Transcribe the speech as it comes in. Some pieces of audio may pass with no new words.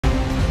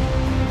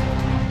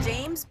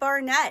James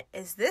Barnette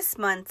is this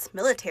month's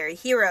military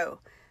hero.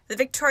 The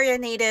Victoria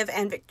native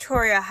and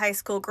Victoria High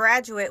School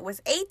graduate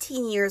was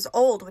 18 years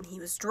old when he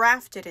was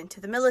drafted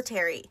into the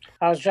military.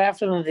 I was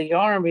drafted into the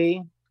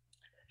Army,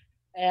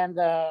 and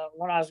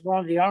when I was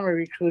going to the Army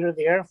recruiter,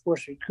 the Air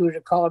Force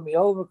recruiter called me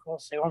over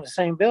because they were in the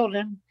same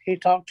building. He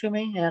talked to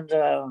me, and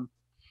from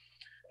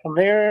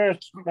there,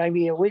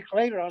 maybe a week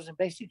later, I was in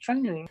basic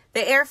training.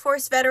 The Air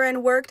Force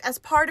veteran worked as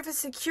part of a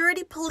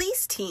security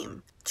police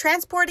team,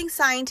 transporting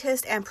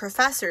scientists and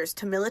professors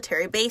to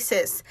military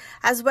bases,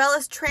 as well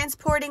as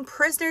transporting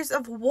prisoners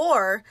of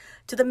war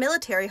to the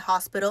military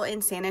hospital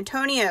in San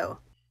Antonio.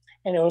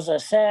 And it was a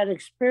sad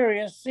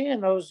experience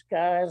seeing those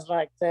guys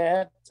like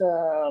that.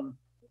 It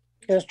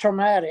was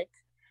traumatic.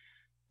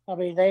 I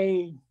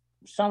mean,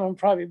 some of them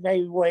probably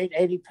maybe weighed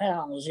 80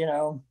 pounds,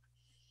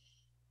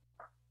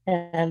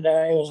 And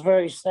it was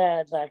very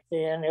sad back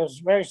then. It was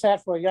very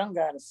sad for a young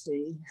guy to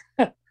see.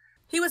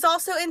 He was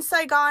also in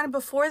Saigon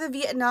before the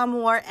Vietnam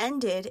War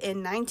ended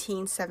in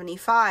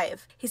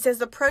 1975. He says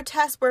the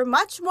protests were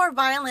much more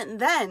violent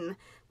then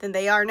than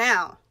they are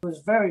now. It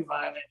was very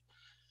violent.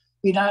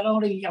 You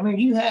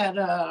had,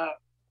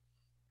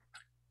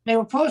 they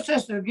were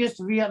protesting against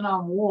the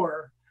Vietnam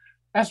War.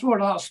 That's where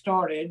it all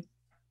started.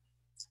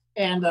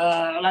 And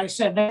like I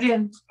said,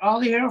 all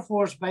the Air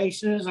Force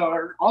bases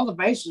or all the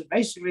bases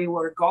basically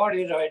were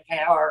guarded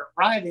or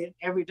righted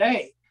every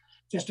day,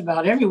 just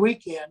about every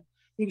weekend.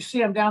 You can see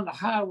them down the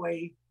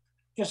highway,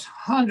 just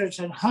hundreds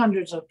and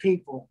hundreds of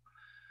people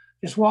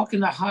just walking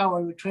the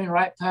highway between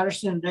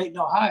Wright-Patterson and Dayton,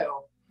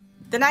 Ohio.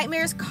 The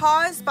nightmares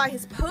caused by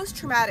his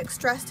post-traumatic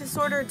stress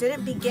disorder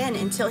didn't begin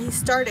until he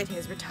started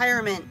his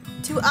retirement.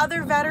 To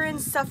other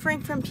veterans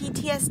suffering from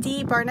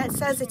PTSD, Barnette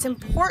says it's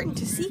important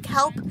to seek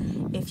help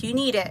if you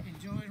need it.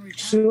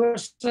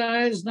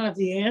 Suicide is not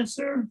the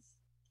answer.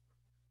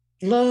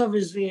 Love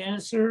is the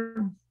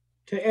answer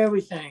to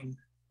everything.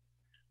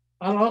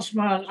 I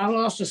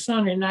lost a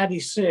son in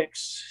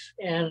 '96,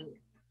 and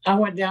I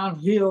went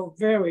downhill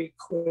very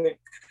quick.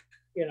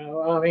 I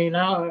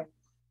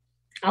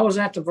was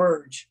at the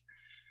verge.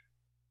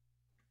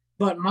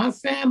 But my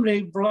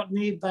family brought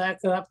me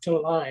back up to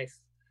life.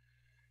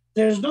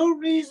 There's no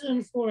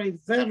reason for a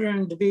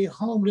veteran to be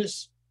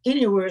homeless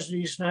anywhere in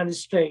the United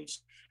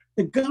States.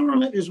 The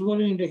government is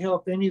willing to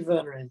help any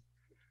veteran.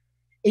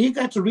 And you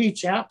got to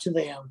reach out to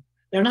them.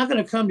 They're not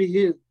going to come to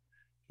you.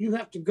 You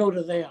have to go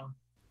to them.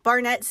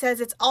 Barnette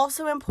says it's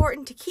also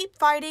important to keep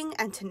fighting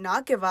and to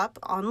not give up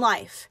on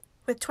life.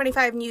 With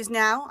 25 News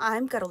Now,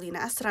 I'm Carolina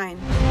Estrain.